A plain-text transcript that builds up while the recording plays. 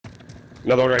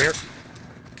Another one right here.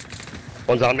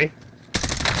 One's on me.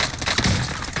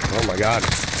 Oh my god.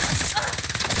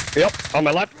 Yep, on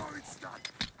my left.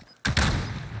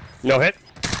 No hit.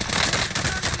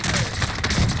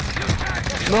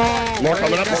 No! More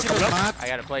coming up, more coming up. I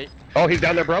got a plate. Oh, he's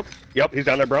down there broke. Yep, he's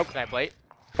down there broke. Can I plate?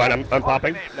 Fine, I'm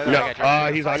popping. No, I got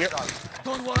you. He's on you.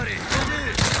 Don't worry.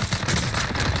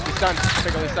 He's stunned.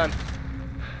 Pickle, he's stunned.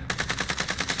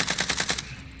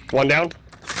 One down.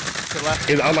 To the left.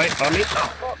 He's on me.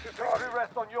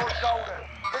 Rest on your shoulders.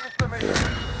 Finish the mission.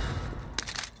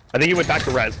 I think he went back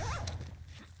to res.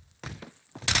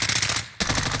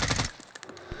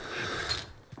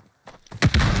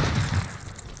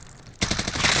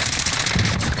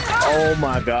 Oh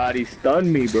my god, he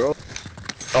stunned me, bro.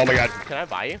 Oh my god. Can I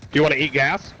buy you? Do you want to eat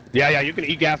gas? Yeah, you can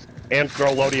eat gas and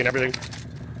throw Lodi and everything.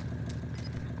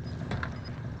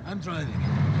 I'm driving.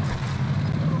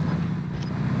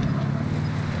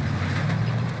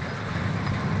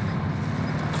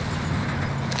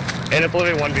 And it's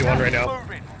literally 1v1 right now.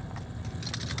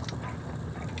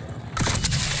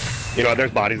 You know,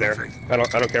 there's bodies there. I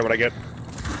don't care what I get.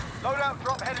 Loadout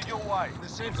drop headed your way. The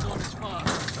safe zone is far.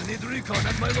 I need recon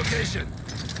at my location.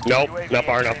 Nope, not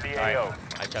far enough. Alright,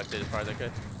 I chucked it as far as I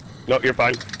could. Nope, you're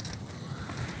fine.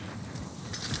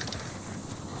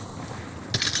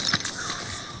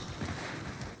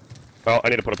 Oh, I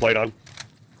need to put a plate on.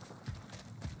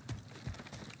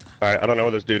 Alright, I don't know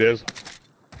where this dude is.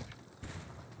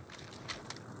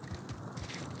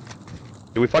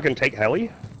 Do we fucking take heli?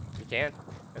 You can.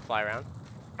 And fly around.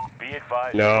 Be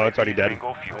advised. No, it's already dead.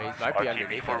 Bingo fuel. Wait, he might be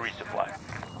underneath for us. resupply.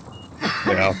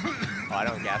 Yeah. Oh, I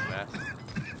don't gas mask.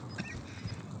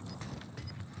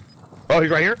 Oh, he's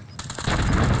right here?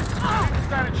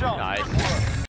 Standing shot. Nice.